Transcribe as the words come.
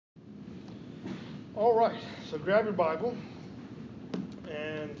All right, so grab your Bible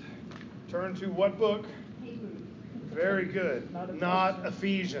and turn to what book? Hebrews. Very good. Not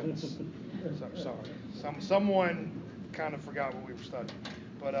Ephesians. Sorry. Someone kind of forgot what we were studying.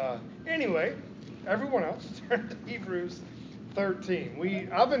 But anyway, everyone else turn to Hebrews 13.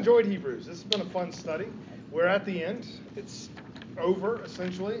 I've enjoyed Hebrews. This has been a fun study. We're at the end. It's over,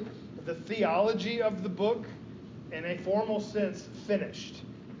 essentially. The theology of the book, in a formal sense, finished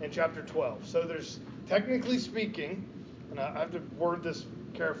in chapter 12. So there's, technically speaking, and I have to word this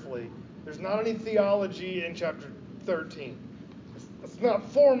carefully, there's not any theology in chapter 13. It's not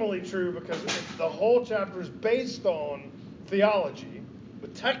formally true because the whole chapter is based on theology.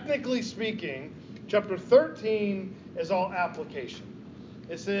 But technically speaking, chapter 13 is all application.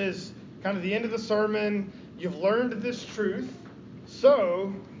 This is kind of the end of the sermon. You've learned this truth,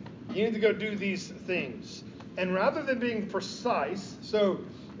 so you need to go do these things. And rather than being precise, so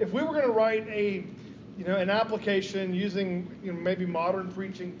if we were going to write an application using maybe modern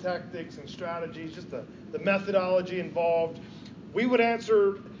preaching tactics and strategies, just the methodology involved, we would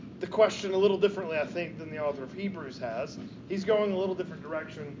answer the question a little differently, I think, than the author of Hebrews has. He's going a little different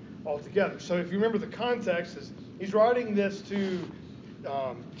direction altogether. So if you remember, the context is he's writing this to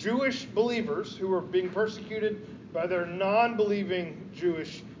Jewish believers who are being persecuted by their non-believing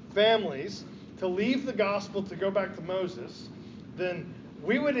Jewish families to leave the gospel to go back to Moses. Then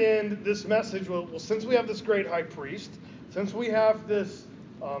we would end this message, well, since we have this great high priest, since we have this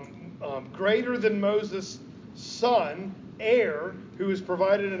greater than Moses son, heir, who has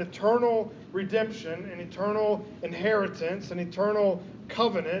provided an eternal redemption, an eternal inheritance, an eternal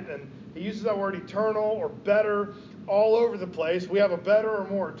covenant, and he uses that word eternal or better all over the place. We have a better or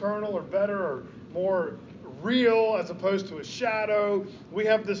more eternal or better or more real as opposed to a shadow. We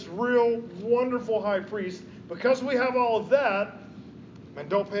have this real wonderful high priest. Because we have all of that, and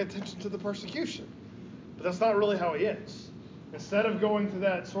don't pay attention to the persecution. But that's not really how he ends. Instead of going to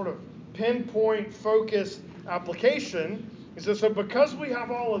that sort of pinpoint focused application, he says, so because we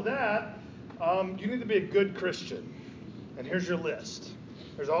have all of that, you need to be a good Christian. And here's your list.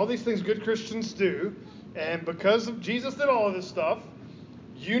 There's all these things good Christians do. And because Jesus did all of this stuff,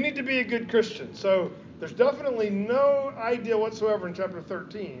 you need to be a good Christian. So there's definitely no idea whatsoever in chapter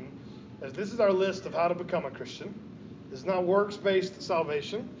 13 as this is our list of how to become a Christian. This is not works-based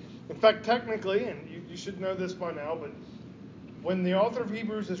salvation. In fact, technically, and you should know this by now, but when the author of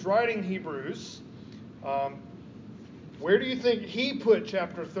Hebrews is writing Hebrews, where do you think he put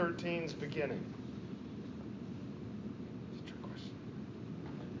chapter 13's beginning? That's a trick question.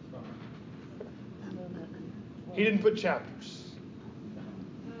 He didn't put chapters.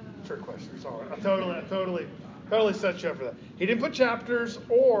 Trick question. Sorry. I totally set you up for that. He didn't put chapters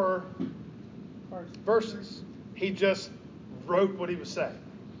or verses. He just wrote what he was saying.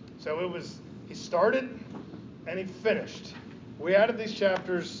 So he started and he finished. We added these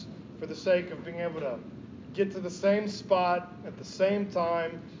chapters for the sake of being able to get to the same spot at the same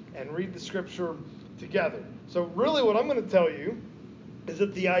time and read the scripture together. So really what I'm going to tell you is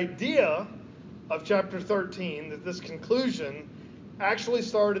that the idea of chapter 13, that this conclusion actually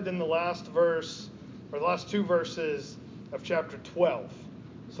started in the last verse, or the last two verses of chapter 12.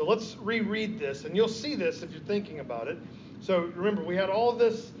 So let's reread this, and you'll see this if you're thinking about it. So remember, we had all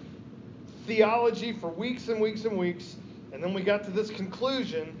this theology for weeks and weeks and weeks, and then we got to this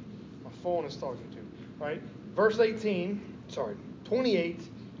conclusion. My phone is talking to, right? Verse 28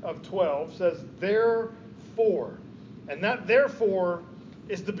 of 12 says, therefore. And that therefore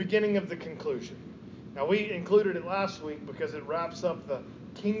is the beginning of the conclusion. Now, we included it last week because it wraps up the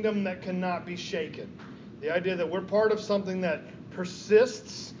kingdom that cannot be shaken. The idea that we're part of something that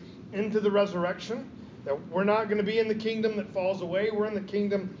persists into the resurrection, that we're not going to be in the kingdom that falls away, we're in the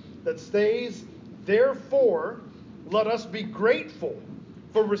kingdom that stays. Therefore, let us be grateful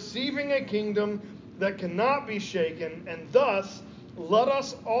for receiving a kingdom that cannot be shaken, and thus let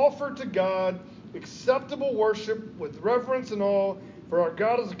us offer to God acceptable worship with reverence and awe, for our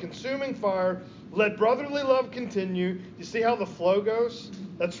God is a consuming fire. Let brotherly love continue. You see how the flow goes?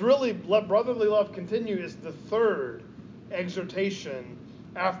 That's really, let brotherly love continue is the third exhortation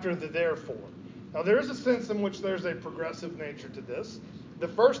after the therefore. Now, there is a sense in which there's a progressive nature to this. The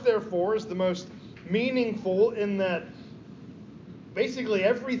first therefore is the most meaningful in that basically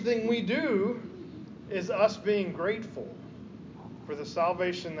everything we do is us being grateful for the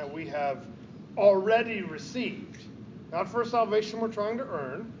salvation that we have already received. Not for a salvation we're trying to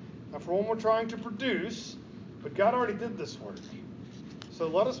earn, not for one we're trying to produce, but God already did this work. So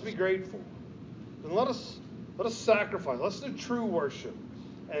let us be grateful. And let us sacrifice. Let's do true worship.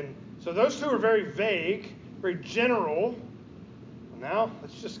 And so those two are very vague, very general. Now,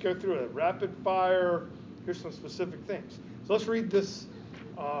 let's just go through a rapid fire. Here's some specific things. So let's read this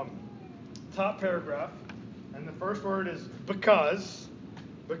top paragraph. And the first word is because.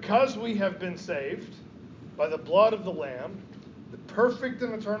 Because we have been saved by the blood of the Lamb, the perfect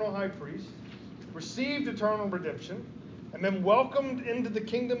and eternal high priest, received eternal redemption, and been welcomed into the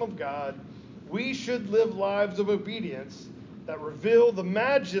kingdom of God, we should live lives of obedience that reveal the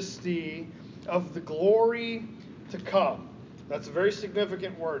majesty of the glory to come. That's a very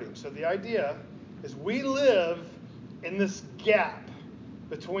significant wording. So the idea is we live in this gap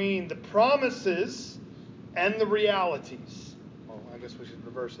between the promises and the realities. Well, I guess we should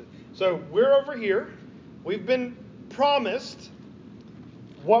reverse it. So we're over here. We've been promised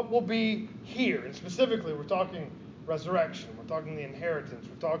what will be here. And specifically, we're talking resurrection. We're talking the inheritance.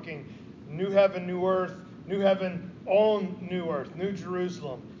 We're talking new heaven, new earth, new heaven on new earth, new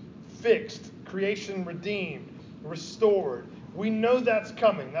Jerusalem, fixed, creation redeemed, restored. We know that's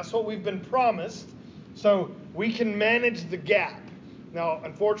coming. That's what we've been promised. So we can manage the gap. Now,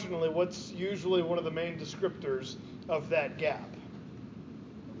 unfortunately, what's usually one of the main descriptors of that gap?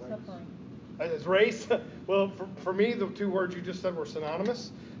 Suffering. Is race? Well, for me, the two words you just said were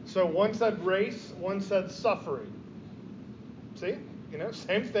synonymous. So one said race, one said suffering. See?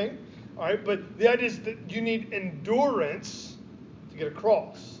 Same thing. All right, but the idea is that you need endurance to get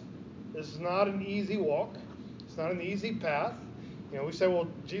across. This is not an easy walk. It's not an easy path. We say, well,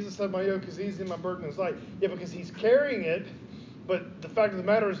 Jesus said my yoke is easy and my burden is light. Yeah, because he's carrying it. But the fact of the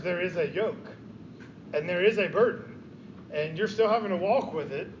matter is there is a yoke. And there is a burden. And you're still having to walk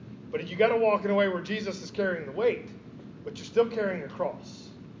with it. But you got to walk in a way where Jesus is carrying the weight. But you're still carrying a cross.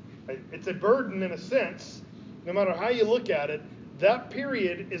 It's a burden in a sense. No matter how you look at it, that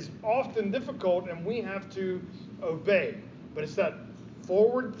period is often difficult and we have to obey. But it's that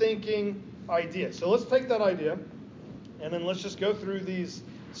forward-thinking idea. So let's take that idea and then let's just go through these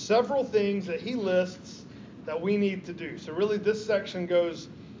several things that he lists that we need to do. So really this section goes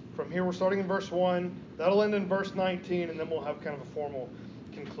from here. We're starting in verse 1. That'll end in verse 19 and then we'll have kind of a formal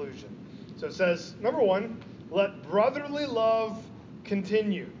conclusion. So it says, number 1, let brotherly love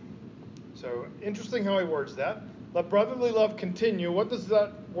continue. So interesting how he words that. Let brotherly love continue. What does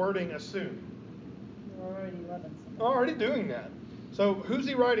that wording assume? You're already loving somebody. Already doing that. So who's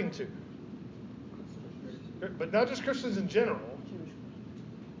he writing to? But not just Christians in general. Jewish.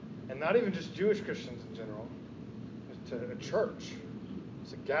 And not even just Jewish Christians in general. It's to a church.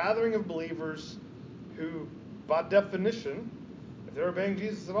 It's a gathering of believers who, by definition, if they're obeying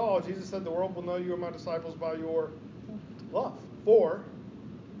Jesus at all, Jesus said the world will know you are my disciples by your love for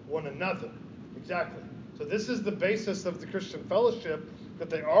one another. Exactly. So this is the basis of the Christian fellowship that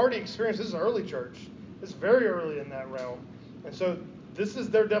they already experienced. This is early church. It's very early in that realm. And so this is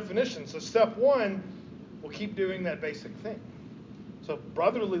their definition. So step 1, we'll keep doing that basic thing. So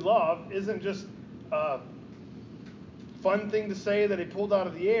brotherly love isn't just a fun thing to say that he pulled out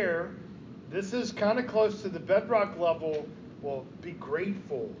of the air. This is kind of close to the bedrock level. Well, be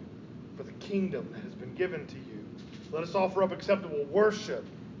grateful for the kingdom that has been given to you. Let us offer up acceptable worship.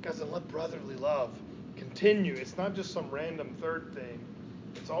 Guys, and let brotherly love continue. It's not just some random third thing.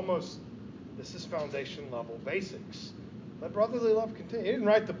 It's almost, this is foundation level basics. Let brotherly love continue. He didn't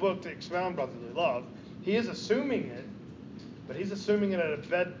write the book to expound brotherly love. He is assuming it, but he's assuming it at a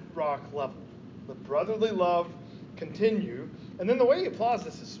bedrock level. Let brotherly love continue. And then the way he applies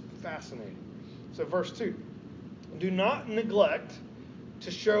this is fascinating. So verse 2. Do not neglect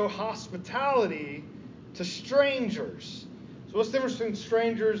to show hospitality to strangers. So what's the difference between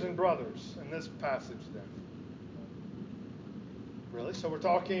strangers and brothers in this passage then? Really? So we're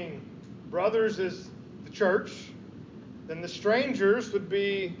talking brothers is the church. Then the strangers would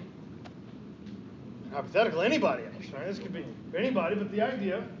be, hypothetical, anybody else. Right? This could be anybody, but the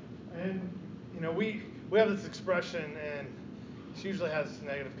idea, and we have this expression, and it usually has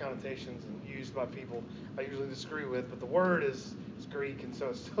negative connotations and used by people I usually disagree with, but the word is Greek, and so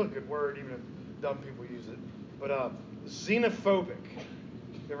it's still a good word, even if dumb people use it. But xenophobic.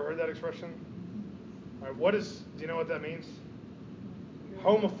 You ever heard that expression? All right, do you know what that means?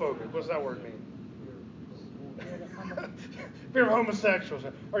 Homophobic. What does that word mean? Fear of homosexuals.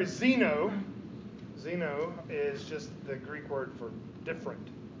 All right, Xeno is just the Greek word for different,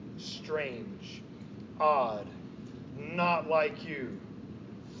 strange, odd, not like you,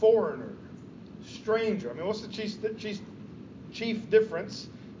 foreigner, stranger. I mean, what's the chief difference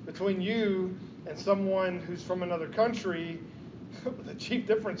between you and someone who's from another country? The chief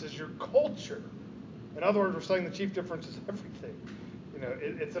difference is your culture. In other words, we're saying the chief difference is everything.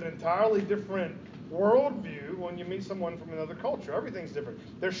 It's an entirely different worldview when you meet someone from another culture. Everything's different.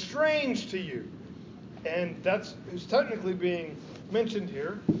 They're strange to you. And that's who's technically being mentioned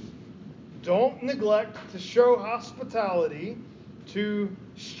here. Don't neglect to show hospitality to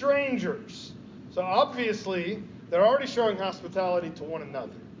strangers. So obviously, they're already showing hospitality to one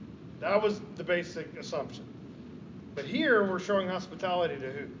another. That was the basic assumption. But here, we're showing hospitality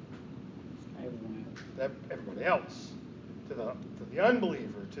to who? Everybody else. To the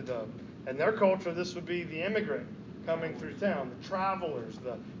unbeliever. In their culture, this would be the immigrant coming through town, the travelers,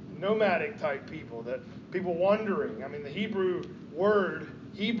 the nomadic type people, the people wandering. I mean, the Hebrew word,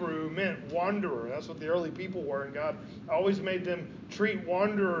 Hebrew, meant wanderer. That's what the early people were, and God always made them treat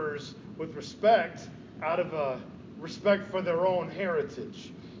wanderers with respect out of a respect for their own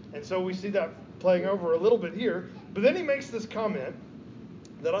heritage. And so we see that playing over a little bit here. But then he makes this comment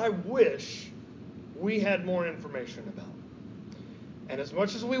that I wish we had more information about. And as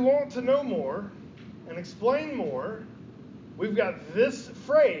much as we want to know more and explain more, we've got this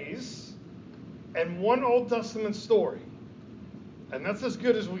phrase and one Old Testament story. And that's as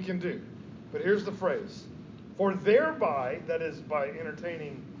good as we can do. But here's the phrase. For thereby, that is by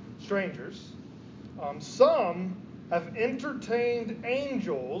entertaining strangers, some have entertained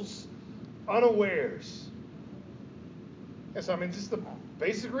angels unawares. Yes, I mean, just the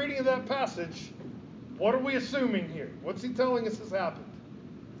basic reading of that passage, what are we assuming here? What's he telling us has happened?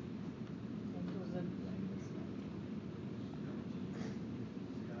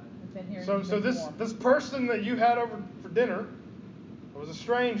 So this person that you had over for dinner was a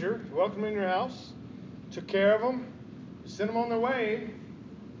stranger. You welcomed him in your house, took care of him, you sent them on their way.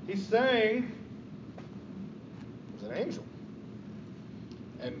 He's saying it was an angel.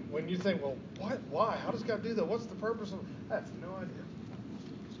 And when you think, well, what? Why? How does God do that? What's the purpose of it? I have no idea.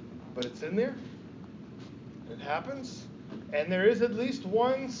 But it's in there. It happens. And there is at least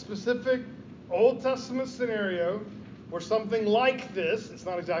one specific Old Testament scenario where something like this, it's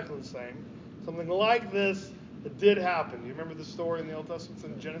not exactly the same, something like this, it did happen. Do you remember the story in the Old Testament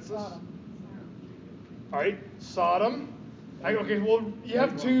in Genesis? Sodom. All right, Sodom. Okay, well, you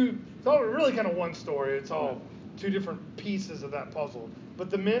have two, it's all really kind of one story. It's all two different pieces of that puzzle. But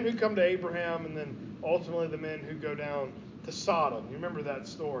the men who come to Abraham and then ultimately the men who go down to Sodom. You remember that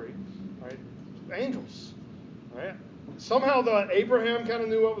story, right? Angels, right? Somehow Abraham kind of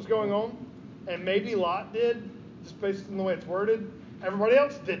knew what was going on, and maybe Lot did, just based on the way it's worded. Everybody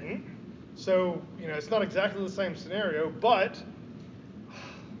else didn't. So, it's not exactly the same scenario, but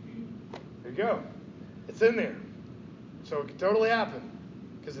there you go. It's in there. So it could totally happen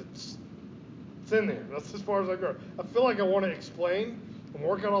because it's in there. That's as far as I go. I feel like I want to explain and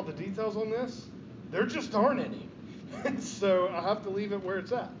work out all the details on this. There just aren't any. And so I have to leave it where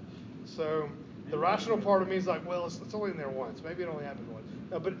it's at. So the rational part of me is like, well, it's only in there once. Maybe it only happened once.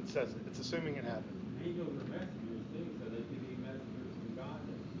 No, but it says it. It's assuming it happened. Angels are messengers too, so they could be messengers from God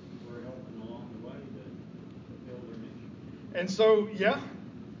that were helping along the way to fulfill their mission. And so, yeah,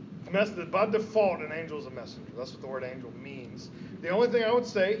 by default, an angel is a messenger. That's what the word angel means. The only thing I would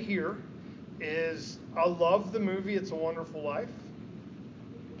say here is I love the movie It's a Wonderful Life.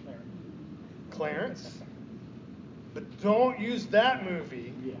 Clarence. But don't use that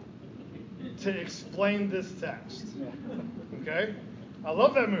movie to explain this text. Okay? I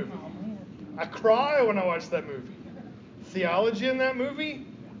love that movie. I cry when I watch that movie. Theology in that movie,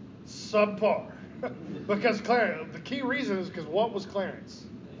 subpar. Because Clarence, the key reason is because what was Clarence?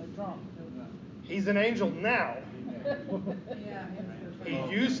 He's an angel now. He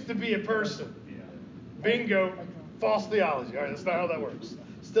used to be a person. Bingo, false theology. All right, that's not how that works.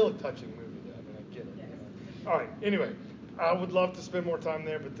 Still a touching movie, though. I mean, I get it. All right, anyway, I would love to spend more time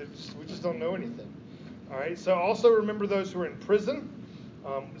there, but we just don't know anything. All right, so also remember those who are in prison.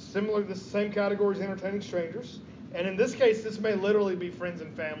 Similar, the same category as entertaining strangers. And in this case, this may literally be friends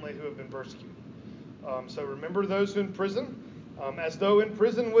and family who have been persecuted. So remember those who are in prison, as though in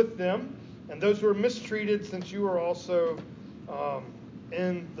prison with them, and those who are mistreated, since you are also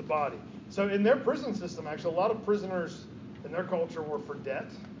in the body. So in their prison system, actually, a lot of prisoners in their culture were for debt.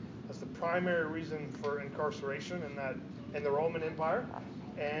 That's the primary reason for incarceration in the Roman Empire.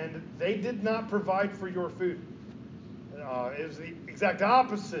 And they did not provide for your food. It was the exact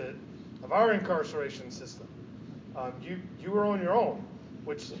opposite of our incarceration system. You were on your own,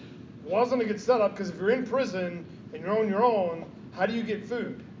 which wasn't a good setup, because if you're in prison and you're on your own, how do you get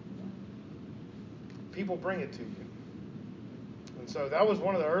food? People bring it to you. And so that was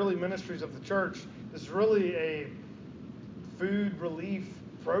one of the early ministries of the church. It's really a food relief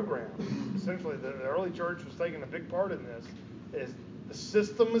program. Essentially, the early church was taking a big part in this. Is the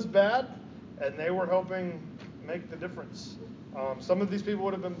system is bad, and they were helping make the difference. Some of these people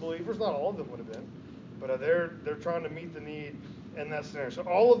would have been believers. Not all of them would have been. But they're trying to meet the need in that scenario. So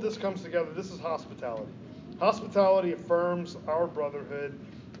all of this comes together. This is hospitality. Hospitality affirms our brotherhood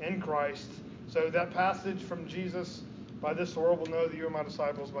in Christ. So that passage from Jesus, by this the world will know that you are my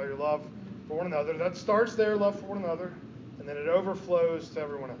disciples by your love for one another, that starts there, love for one another, and then it overflows to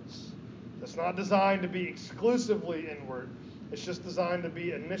everyone else. It's not designed to be exclusively inward. It's just designed to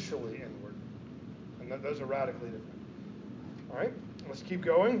be initially inward. And those are radically different. All right, let's keep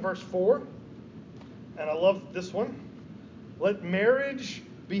going. Verse 4. And I love this one. Let marriage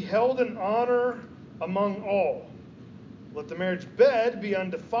be held in honor among all. Let the marriage bed be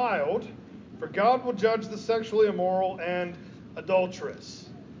undefiled, for God will judge the sexually immoral and adulterous.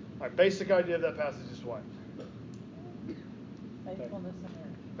 My basic idea of that passage is what? Faithfulness in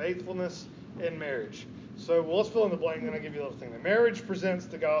marriage. Faithfulness in marriage. So let's fill in the blank, then I'll give you a little thing. Marriage presents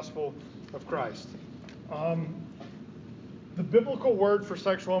the gospel of Christ. The biblical word for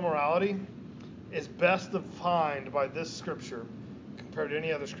sexual immorality is best defined by this scripture compared to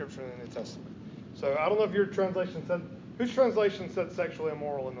any other scripture in the New Testament. So I don't know if your translation said, whose translation said sexually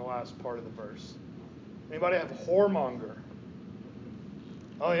immoral in the last part of the verse? Anybody have whoremonger?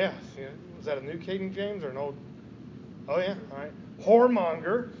 Oh yeah. Was that a New King James or an old? Oh yeah, all right.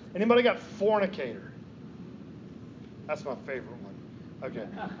 Whoremonger. Anybody got fornicator? That's my favorite one. Okay.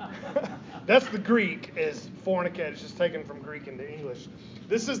 That's the Greek, is fornicate. It's just taken from Greek into English.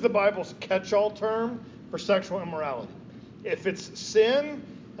 This is the Bible's catch-all term for sexual immorality. If it's sin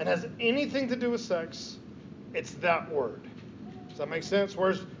and has anything to do with sex, it's that word. Does that make sense?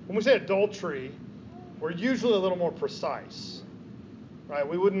 Whereas when we say adultery, we're usually a little more precise. Right?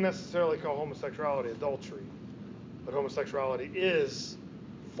 We wouldn't necessarily call homosexuality adultery, but homosexuality is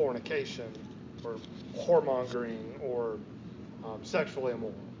fornication or whoremongering or sexually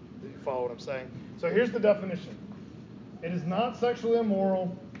immoral. Do you follow what I'm saying? So here's the definition. It is not sexually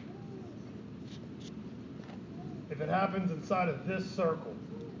immoral if it happens inside of this circle.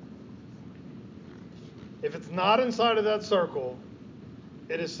 If it's not inside of that circle,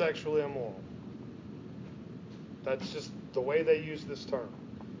 it is sexually immoral. That's just the way they use this term.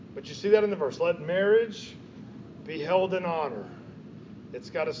 But you see that in the verse. Let marriage be held in honor.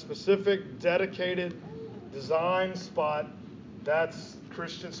 It's got a specific, dedicated design spot. That's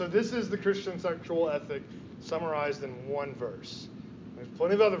Christian. So this is the Christian sexual ethic summarized in one verse. There's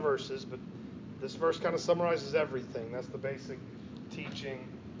plenty of other verses, but this verse kind of summarizes everything. That's the basic teaching.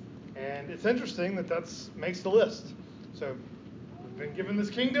 And it's interesting that makes the list. So we've been given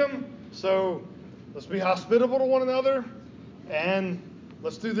this kingdom, so let's be hospitable to one another, and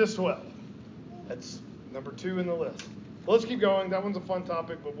let's do this well. That's number 2 in the list. So let's keep going. That one's a fun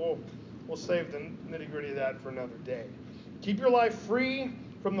topic, but we'll save the nitty-gritty of that for another day. Keep your life free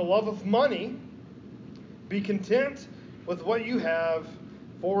from the love of money. Be content with what you have,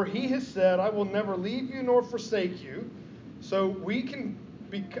 for he has said, I will never leave you nor forsake you. So we can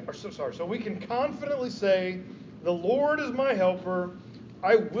confidently say, the Lord is my helper.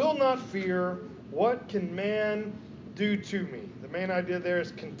 I will not fear. What can man do to me? The main idea there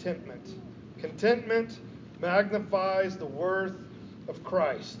is contentment. Contentment magnifies the worth of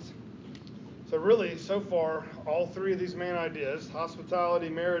Christ. So really, so far, all 3 of these main ideas, hospitality,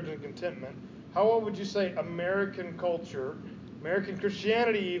 marriage, and contentment, how well would you say American culture, American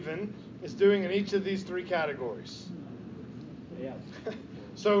Christianity even, is doing in each of these 3 categories? Yeah.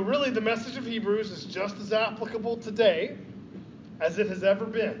 So really, the message of Hebrews is just as applicable today as it has ever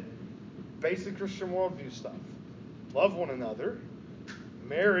been. Basic Christian worldview stuff. Love one another.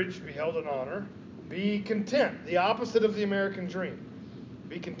 Marriage be held in honor. Be content. The opposite of the American dream.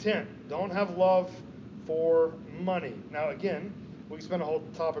 Be content. Don't have love for money. Now again, we can spend a whole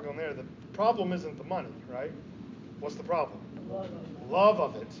topic on there. The problem isn't the money, right? What's the problem? Love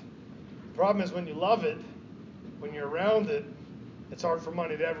of it. The problem is when you love it, when you're around it, it's hard for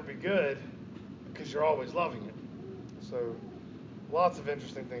money to ever be good because you're always loving it. So lots of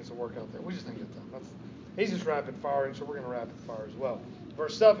interesting things to work out there. We just didn't get time. He's just rapid firing, so we're going to rapid fire as well.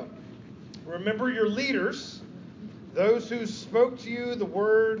 Verse 7. Remember your leaders, those who spoke to you the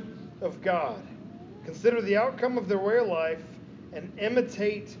word of God. Consider the outcome of their way of life and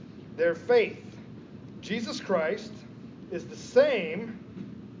imitate their faith. Jesus Christ is the same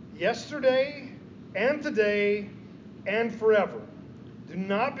yesterday and today and forever. Do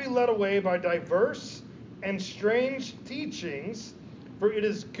not be led away by diverse and strange teachings, for it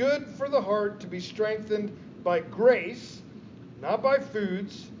is good for the heart to be strengthened by grace, not by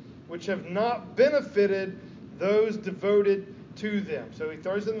foods which have not benefited those devoted to them. So he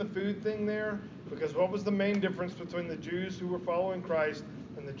throws in the food thing there because what was the main difference between the Jews who were following Christ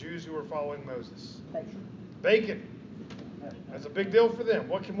and the Jews who were following Moses? Bacon. That's a big deal for them.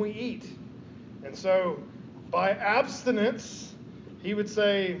 What can we eat? And so by abstinence, he would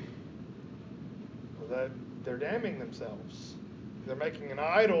say, well, they're damning themselves. They're making an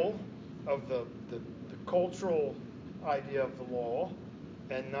idol of the cultural idea of the law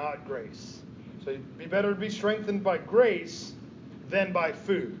and not grace. So it'd be better to be strengthened by grace than by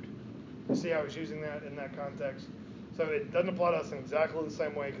food. You see how he's using that in that context? So it doesn't apply to us in exactly the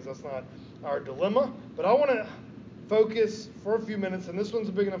same way because that's not our dilemma. But I want to focus for a few minutes, and this one's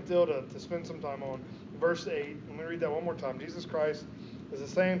a big enough deal to spend some time on. Verse 8. Let me read that one more time. Jesus Christ is the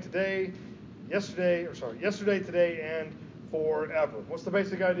same yesterday, today, and forever. What's the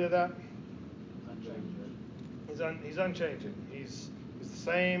basic idea of that? He's unchanging. He's the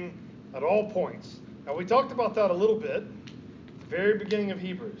same at all points. Now we talked about that a little bit at the very beginning of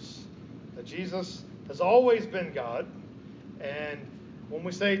Hebrews. That Jesus has always been God. And when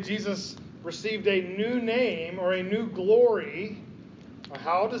we say Jesus received a new name or a new glory,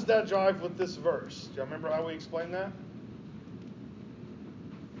 how does that jive with this verse? Do you remember how we explained that?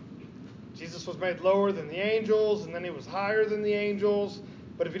 Jesus was made lower than the angels, and then he was higher than the angels.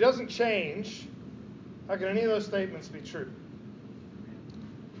 But if he doesn't change, how can any of those statements be true?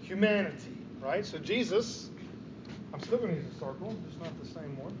 Humanity, right? So Jesus, I'm still going to use a circle, just not the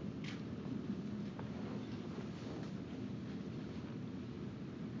same one.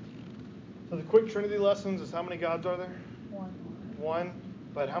 So the quick Trinity lessons is how many gods are there? One.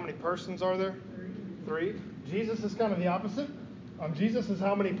 But how many persons are there? Three. Jesus is kind of the opposite. Jesus is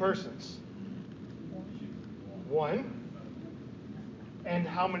how many persons? One. And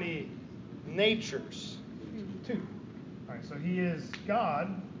how many natures? Two. All right, so he is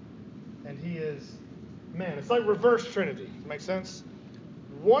God and he is man. It's like reverse Trinity. Does that make sense?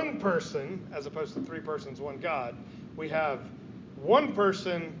 One person, as opposed to three persons, one God. We have one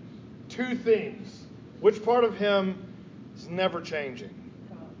person, two things. Which part of him is never changing?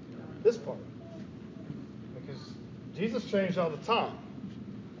 This part. Because Jesus changed all the time.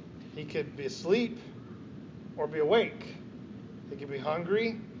 He could be asleep or be awake. He could be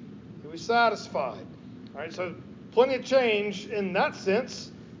hungry. He could be satisfied. All right, so plenty of change in that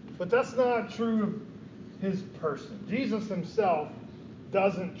sense, but that's not true of his person. Jesus himself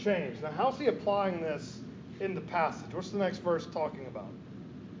doesn't change. Now, how's he applying this in the passage? What's the next verse talking about?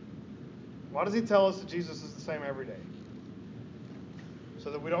 Why does he tell us that Jesus is the same every day? So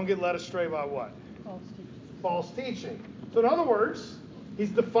that we don't get led astray by what? False teaching. False teaching. So in other words, he's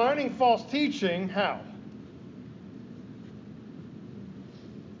defining false teaching how?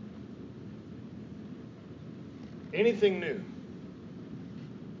 Anything new.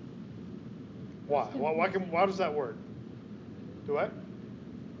 Why? Why does that work? Do what?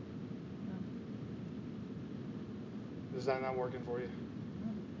 Is that not working for you?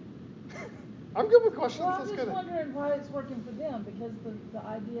 I'm good with questions. Well, I'm just wondering why it's working for them, because the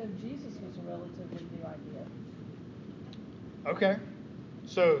idea of Jesus was a relatively new idea. Okay.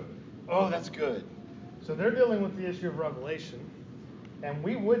 So, that's good. So they're dealing with the issue of Revelation, and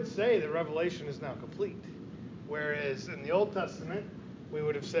we would say that Revelation is now complete. Whereas in the Old Testament, we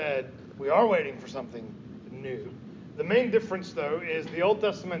would have said we are waiting for something new. The main difference, though, is the Old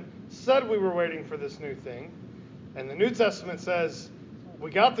Testament said we were waiting for this new thing, and the New Testament says we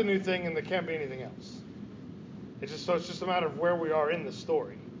got the new thing and there can't be anything else. It's just a matter of where we are in the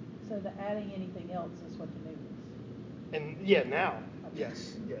story. So the adding anything else is what the new is. And yeah, now.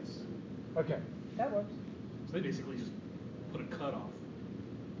 Yes. Okay. That works. So they basically just put a cutoff.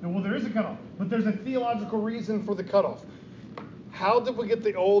 Well, there is a cutoff, but there's a theological reason for the cutoff. How did we get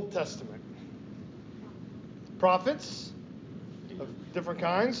the Old Testament? Prophets of different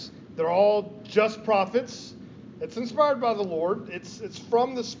kinds. They're all just prophets. It's inspired by the Lord. It's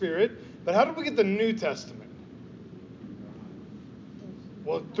from the Spirit. But how did we get the New Testament?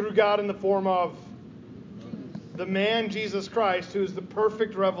 Well, through God in the form of the man Jesus Christ, who is the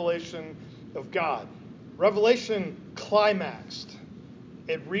perfect revelation of God. Revelation climaxed.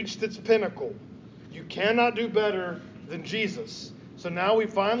 It reached its pinnacle. You cannot do better than Jesus. So now we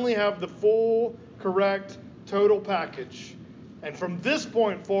finally have the full, correct, total package. And from this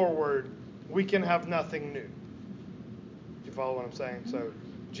point forward, we can have nothing new. Do you follow what I'm saying? So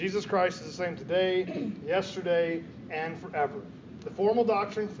Jesus Christ is the same today, yesterday, and forever. The formal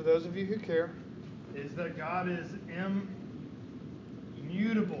doctrine, for those of you who care, is that God is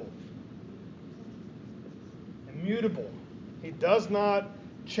immutable. Immutable. He does not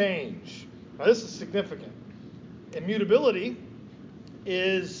change. Now this is significant. Immutability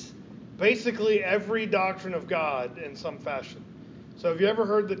is basically every doctrine of God in some fashion. So have you ever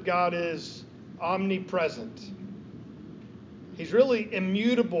heard that God is omnipresent? He's really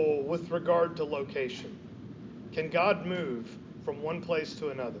immutable with regard to location. Can God move from one place to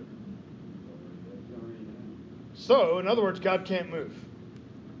another? So, in other words, God can't move.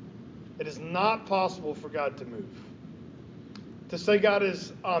 It is not possible for God to move. To say God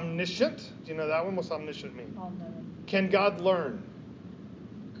is omniscient, do you know that one? What's omniscient mean? All-knowing. Can God learn?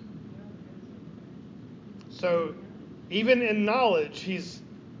 So, even in knowledge, he's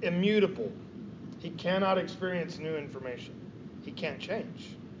immutable. He cannot experience new information. He can't change.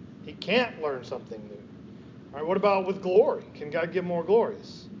 He can't learn something new. All right, what about with glory? Can God get more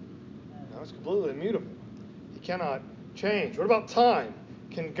glorious? No, it's completely immutable. He cannot change. What about time?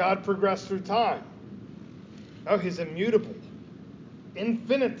 Can God progress through time? No, he's immutable.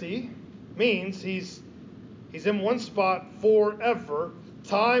 Infinity means he's in one spot forever.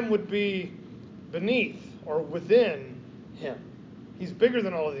 Time would be beneath or within him. He's bigger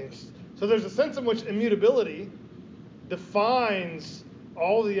than all of these. So there's a sense in which immutability defines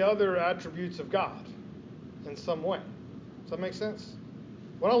all the other attributes of God in some way. Does that make sense?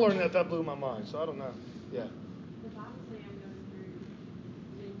 When I learned that, that blew my mind. So I don't know. Yeah. The Bible say I'm going through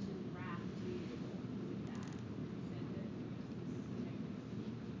mentioned wrath too with that. Said that people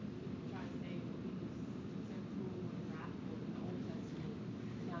try to say he was so cruel and wrathful in the Old Testament.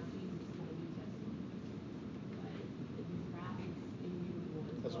 Now Jesus in the New Testament. But his wrath is immutable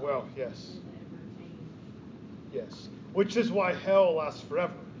As well, yes. It doesn't ever change. Yes. Which is why hell lasts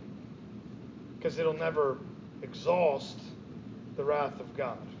forever. Because it'll never exhaust the wrath of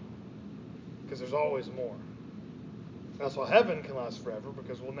God. Because there's always more. That's why heaven can last forever,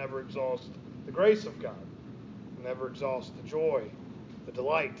 because we'll never exhaust the grace of God. We'll never exhaust the joy, the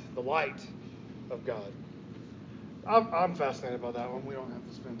delight, the light of God. I'm fascinated by that one. We don't have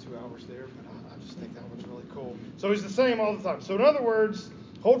to spend 2 hours there, but I just think that one's really cool. So he's the same all the time. So in other words,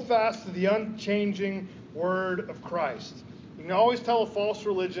 hold fast to the unchanging word of Christ. You can always tell a false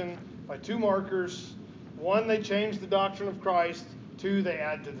religion by 2 markers. 1, they change the doctrine of Christ. 2, they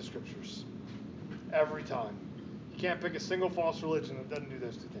add to the scriptures. Every time. You can't pick a single false religion that doesn't do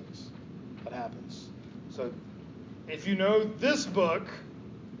those 2 things. That happens. So if you know this book,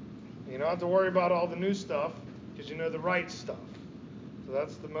 you don't have to worry about all the new stuff because you know the right stuff. So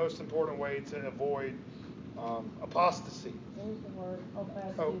that's the most important way to avoid apostasy. What was the word? Hold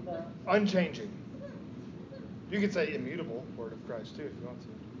fast Oh, to the... unchanging. You could say immutable, word of Christ too, if you want to.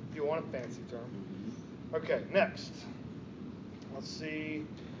 If you want a fancy term. Okay, next. Let's see.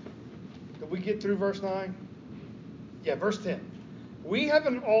 Did we get through verse 9? Yeah, verse 10. We have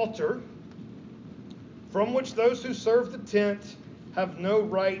an altar from which those who serve the tent have no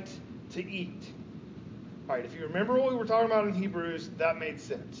right to eat. All right, if you remember what we were talking about in Hebrews, that made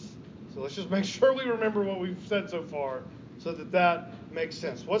sense. So let's just make sure we remember what we've said so far so that that makes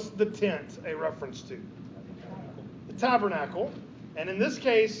sense. What's the tent a reference to? The tabernacle. And in this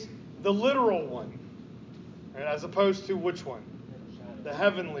case, the literal one. Right, as opposed to which one? The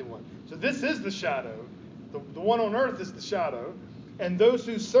heavenly one. So this is the shadow. The one on earth is the shadow. And those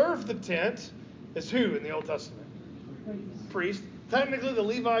who serve the tent is who in the Old Testament? Priest. Technically the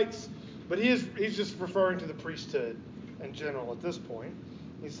Levites, but he's just referring to the priesthood in general at this point.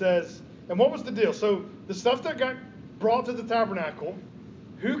 He says, and what was the deal? So the stuff that got brought to the tabernacle,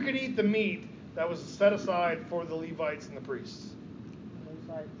 who could eat the meat that was set aside for the Levites and the priests?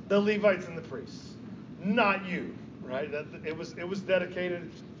 The Levites and the priests. Not you, right? It was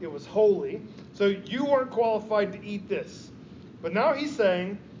dedicated, it was holy. So you weren't qualified to eat this. But now he's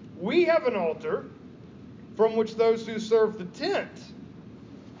saying, we have an altar from which those who serve the tent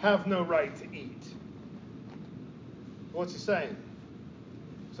have no right to eat. What's he saying?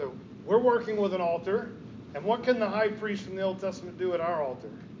 So we're working with an altar, and what can the high priest from the Old Testament do at our altar?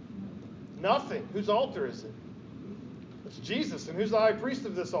 Nothing. Whose altar is it? It's Jesus. And who's the high priest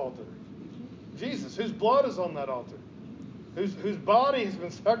of this altar? Jesus. Whose blood is on that altar? Whose body has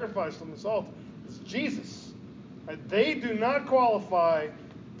been sacrificed on this altar? It's Jesus. And they do not qualify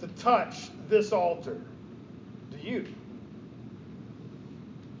to touch this altar. Do you?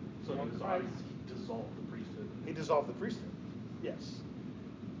 So Christ dissolved the priesthood. He dissolved the priesthood. Yes.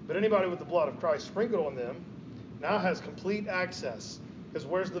 But anybody with the blood of Christ sprinkled on them now has complete access. Because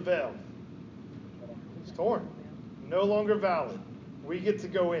where's the veil? It's torn. No longer valid. We get to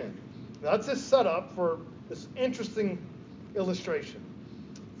go in. Now, that's a setup for this interesting illustration.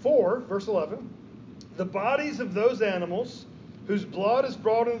 4, verse 11, the bodies of those animals whose blood is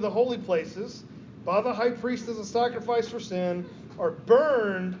brought into the holy places by the high priest as a sacrifice for sin are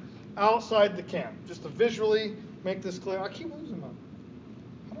burned outside the camp. Just to visually make this clear. I keep losing my...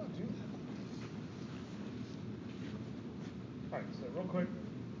 How do I do that? All right, so real quick,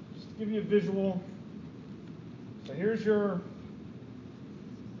 just to give you a visual. So here's your...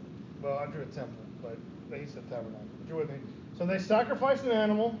 Well, I drew a temple, but he said tabernacle. But you're with me. So they sacrificed an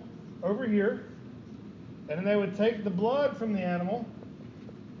animal over here, and then they would take the blood from the animal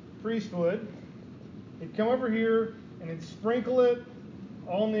priesthood. He'd come over here and he'd sprinkle it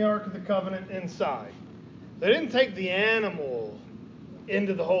on the Ark of the Covenant inside. They didn't take the animal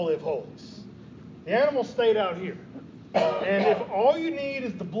into the Holy of Holies. The animal stayed out here. And if all you need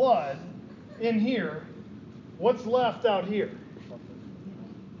is the blood in here, what's left out here?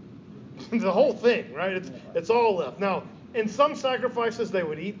 The whole thing, right? It's all left. Now, in some sacrifices, they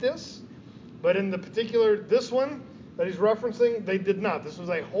would eat this. But in the particular, this one that he's referencing, they did not. This was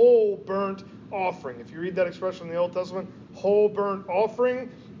a whole burnt offering. If you read that expression in the Old Testament, whole burnt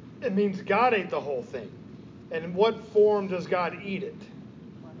offering, it means God ate the whole thing. And in what form does God eat it?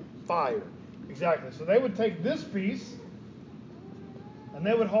 Fire. Exactly. So they would take this piece and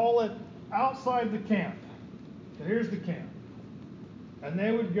they would haul it outside the camp. So here's the camp. And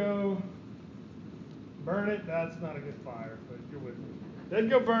they would go burn it. That's not a good fire, but you're with me. They'd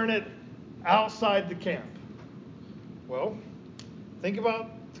go burn it outside the camp. Well, think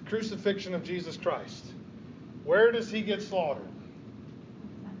about the crucifixion of Jesus Christ. Where does he get slaughtered?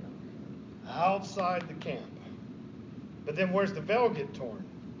 Outside the camp. But then where's the veil get torn?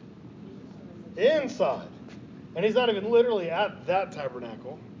 Inside. And he's not even literally at that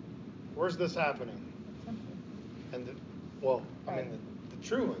tabernacle. Where's this happening? And the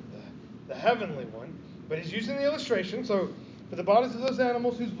true one, the heavenly one. But he's using the illustration. So for the bodies of those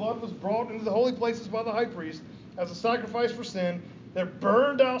animals whose blood was brought into the holy places by the high priest as a sacrifice for sin, they're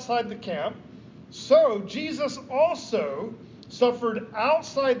burned outside the camp. So Jesus also suffered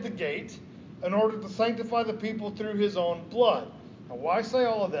outside the gate in order to sanctify the people through his own blood. Now, why say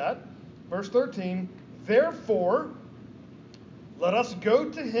all of that? Verse 13, therefore, let us go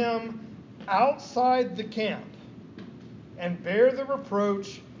to him outside the camp and bear the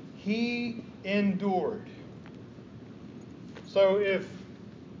reproach he endured. So if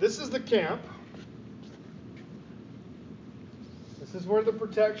this is the camp, this is where the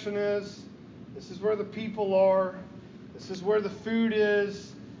protection is, this is where the people are, this is where the food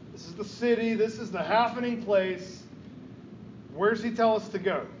is, this is the city, this is the happening place. Where does he tell us to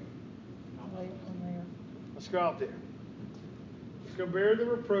go? Away from there. Let's go out there. Let's go bear the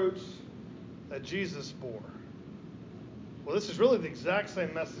reproach that Jesus bore. Well, this is really the exact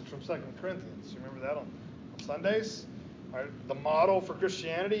same message from 2 Corinthians. You remember that on Sundays? Right? The model for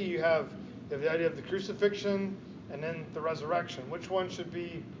Christianity, you have the idea of the crucifixion and then the resurrection. Which one should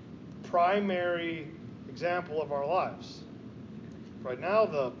be primary example of our lives? Right now,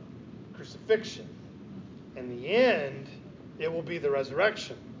 the crucifixion. In the end, it will be the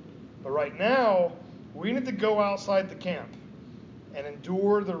resurrection. But right now, we need to go outside the camp and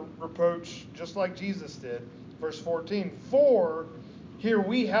endure the reproach just like Jesus did. Verse 14, for here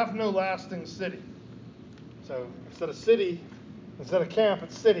we have no lasting city. So instead of camp,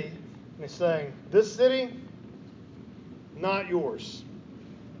 it's city. And he's saying, this city, not yours.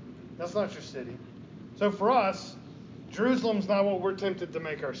 That's not your city. So for us, Jerusalem's not what we're tempted to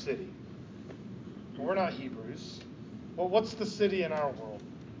make our city. We're not Hebrews. Well, what's the city in our world?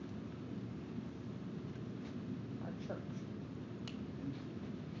 Our church.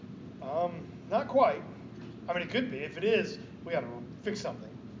 Not quite. I mean, it could be. If it is, we got to fix something.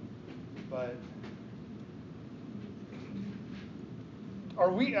 But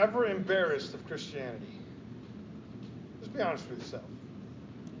are we ever embarrassed of Christianity? Just be honest with yourself.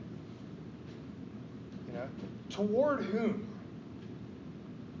 You know, toward whom?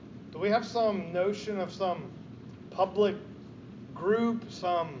 Do we have some notion of some public group,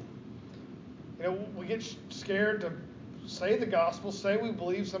 we get scared to say the gospel, say we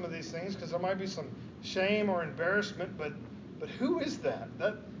believe some of these things because there might be some shame or embarrassment, but who is that?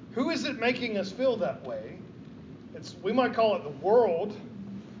 Who is it making us feel that way? We might call it the world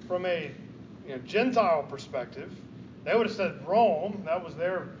from a Gentile perspective. They would have said Rome. That was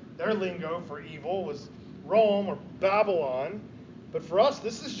their lingo for evil, was Rome or Babylon. But for us,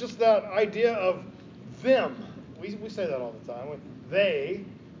 this is just that idea of them. We say that all the time. They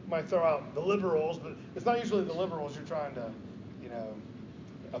might throw out the liberals, but it's not usually the liberals you're trying to,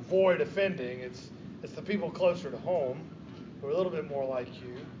 avoid offending. It's the people closer to home who are a little bit more like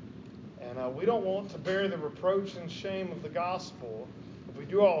you. And we don't want to bear the reproach and shame of the gospel if we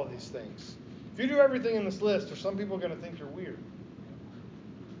do all of these things. If you do everything in this list, are some people going to think you're weird?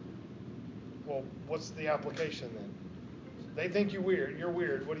 Well, what's the application then? They think you're weird. You're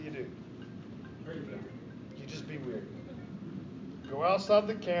weird. What do? You just be weird. Go outside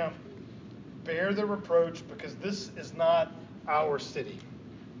the camp, bear the reproach, because this is not our city.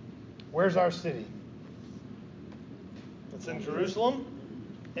 Where's our city? It's in Jerusalem,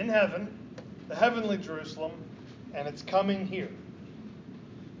 in heaven, the heavenly Jerusalem, and it's coming here.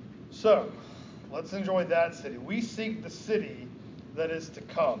 So, let's enjoy that city. We seek the city that is to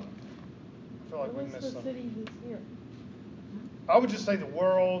come. feel like we What's missed the something. city that's here? I would just say the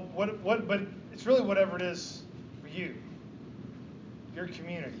world. But it's really whatever it is for you, your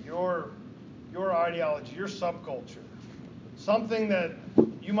community, your ideology, your subculture, something that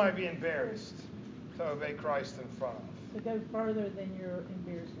you might be embarrassed to obey Christ in front of. To go further than your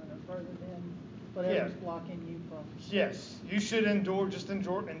embarrassment or further than whatever's blocking you from. Yes, you should endure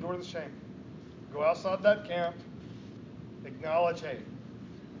the shame. Go outside that camp. Acknowledge, hey,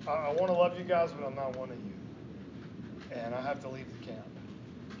 I want to love you guys, but I'm not one of you. And I have to leave the camp.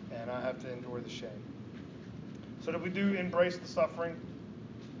 And I have to endure the shame. So that we do embrace the suffering.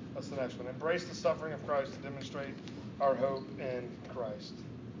 That's the next one. Embrace the suffering of Christ to demonstrate our hope in Christ.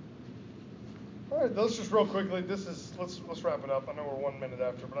 All right, let's just real quickly. Let's wrap it up. I know we're 1 minute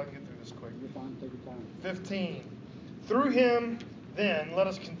after, but I can get through this quick. You're fine. Take your time. 15. Through him, then, let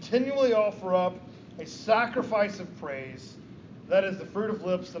us continually offer up a sacrifice of praise, that is the fruit of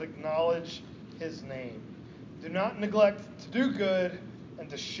lips that acknowledge his name. Do not neglect to do good and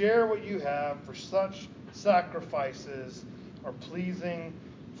to share what you have, for such sacrifices are pleasing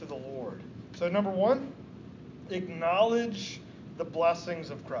to the Lord. So number 1, acknowledge the blessings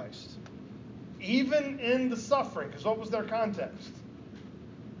of Christ. Even in the suffering, because what was their context?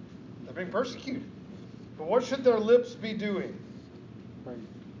 They're being persecuted. But what should their lips be doing? Praise.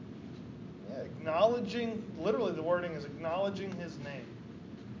 Yeah, acknowledging, literally the wording is acknowledging his name,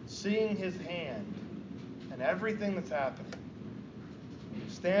 seeing his hand, and everything that's happening.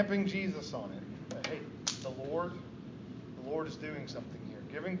 Stamping Jesus on it. Hey, the Lord is doing something here.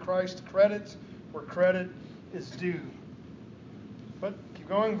 Giving Christ credit where credit is due. But keep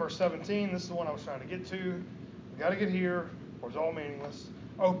going, verse 17. This is the one I was trying to get to. We got to get here, or it's all meaningless.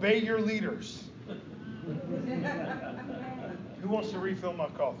 Obey your leaders. Who wants to refill my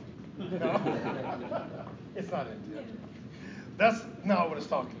coffee? No. It's not empty. That's not what it's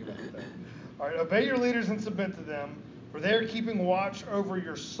talking about. All right, obey your leaders and submit to them, for they are keeping watch over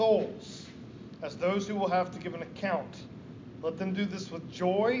your souls as those who will have to give an account. Let them do this with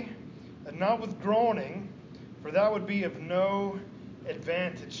joy and not with groaning, for that would be of no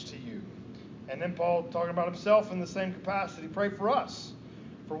advantage to you. And then Paul, talking about himself in the same capacity, pray for us.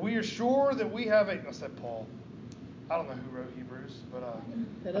 For we are sure that we have I said Paul. I don't know who wrote Hebrews, but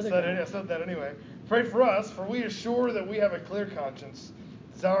I said that anyway. Pray for us, for we are sure that we have a clear conscience,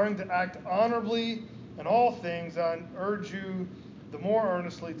 desiring to act honorably in all things. I urge you the more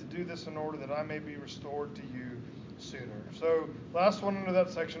earnestly to do this in order that I may be restored to you sooner. So, last one under that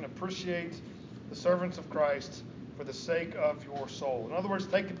section, appreciate the servants of Christ for the sake of your soul. In other words,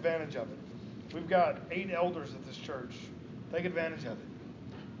 take advantage of it. We've got 8 elders at this church. Take advantage of it.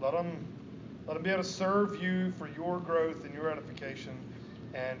 Let them be able to serve you for your growth and your edification,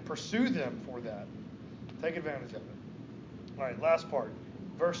 and pursue them for that. Take advantage of it. All right, last part,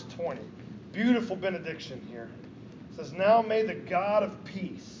 verse 20. Beautiful benediction here. It says, now may the God of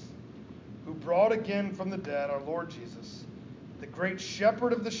peace, who brought again from the dead our Lord Jesus, the great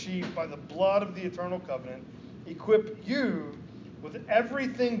shepherd of the sheep by the blood of the eternal covenant, equip you with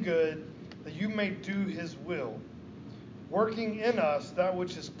everything good that you may do his will, working in us that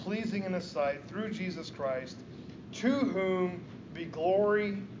which is pleasing in his sight through Jesus Christ, to whom be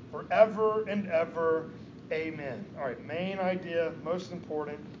glory forever and ever. Amen. All right, main idea, most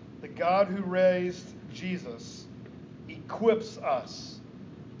important, the God who raised Jesus equips us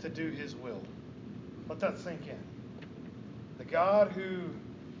to do his will. Let that sink in. The God who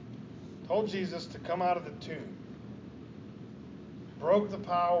told Jesus to come out of the tomb, broke the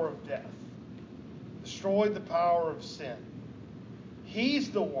power of death, destroyed the power of sin.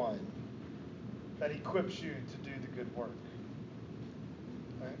 He's the one that equips you to do the good work.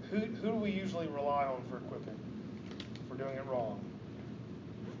 Right? Who do we usually rely on for equipping if we're doing it wrong?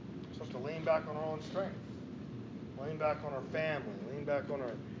 We're supposed to lean back on our own strength. Lean back on our family. Lean back on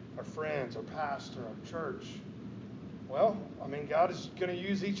our friends, our pastor, our church. Well, God is going to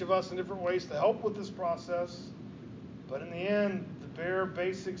use each of us in different ways to help with this process. But in the end, the bare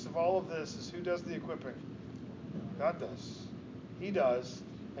basics of all of this is who does the equipping? God does. He does.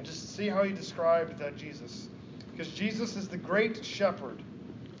 And just see how he described that Jesus. Because Jesus is the great shepherd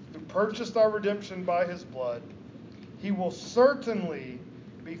who purchased our redemption by his blood. He will certainly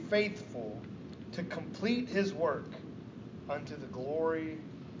be faithful to complete his work unto the glory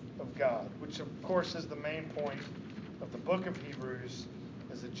of God. Which, of course, is the main point of the book of Hebrews,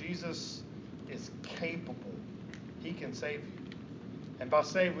 is that Jesus is capable. He can save you. And by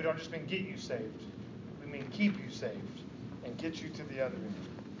save, we don't just mean get you saved. We mean keep you saved and get you to the other end.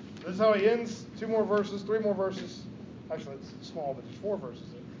 This is how he ends. 3 more verses. Actually, it's small, but there's 4 verses.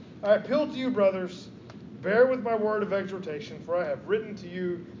 I appeal to you, brothers, bear with my word of exhortation, for I have written to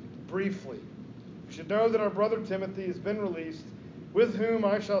you briefly. You should know that our brother Timothy has been released, with whom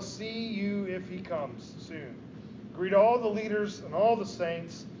I shall see you if he comes soon. Greet all the leaders and all the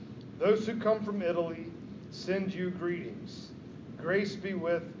saints. Those who come from Italy send you greetings. Grace be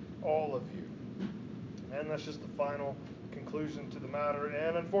with all of you. And that's just the final conclusion to the matter.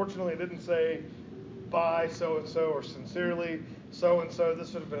 And unfortunately, it didn't say by so-and-so or sincerely so-and-so.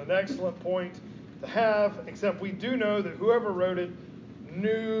 This would have been an excellent point to have, except we do know that whoever wrote it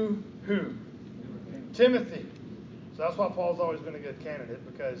knew who? Timothy. So that's why Paul's always been a good candidate,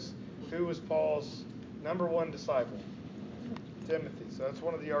 because who was Paul's number one disciple? Timothy. So that's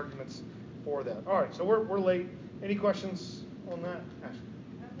one of the arguments for that. All right, so we're late. Any questions on that? Ashley?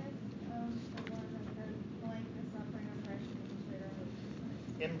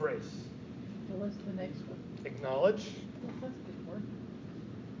 Embrace. So what's the next one? Acknowledge. Yes, that's a good word.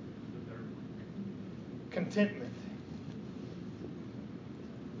 Contentment.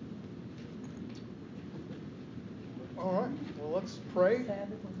 All right. Well, let's pray. Sad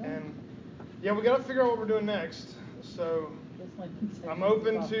that we're done. And yeah, we got to figure out what we're doing next. So Just like you said, I'm it's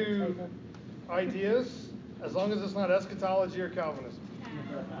open off the to table. ideas, as long as it's not eschatology or Calvinism.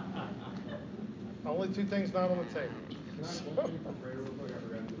 Only two things not on the table. Can I pray real quick? I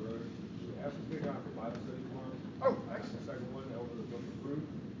forgot to do it. Ask us to be down for Bible study tomorrow. Oh, excellent. Second one over the book of Ruth.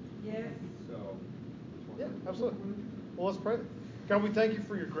 Yes. So. Yeah, absolutely. Well, let's pray. God, we thank you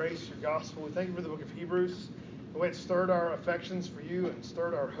for your grace, your gospel. We thank you for the book of Hebrews, the way it stirred our affections for you and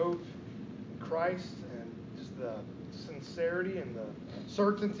stirred our hope in Christ, and just the sincerity and the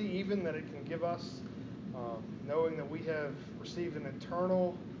certainty even that it can give us, knowing that we have received an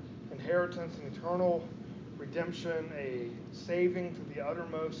eternal inheritance, an eternal redemption, a saving to the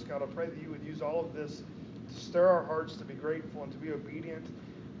uttermost. God, I pray that you would use all of this to stir our hearts to be grateful and to be obedient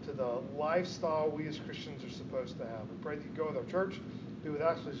to the lifestyle we as Christians are supposed to have. We pray that you go with our church, be with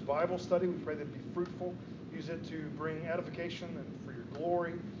Ashley's Bible study. We pray that it be fruitful. Use it to bring edification and for your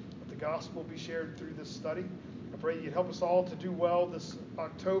glory. Let the gospel be shared through this study. I pray that you'd help us all to do well this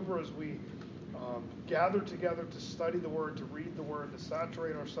October as we gather together to study the Word, to read the Word, to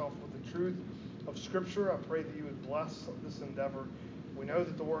saturate ourselves with the truth of Scripture. I pray that you would bless this endeavor. We know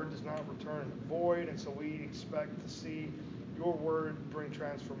that the Word does not return void, and so we expect to see your Word bring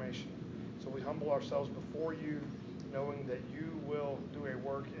transformation. So we humble ourselves before you, knowing that you will do a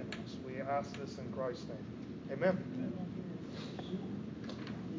work in us. We ask this in Christ's name. Amen. Amen.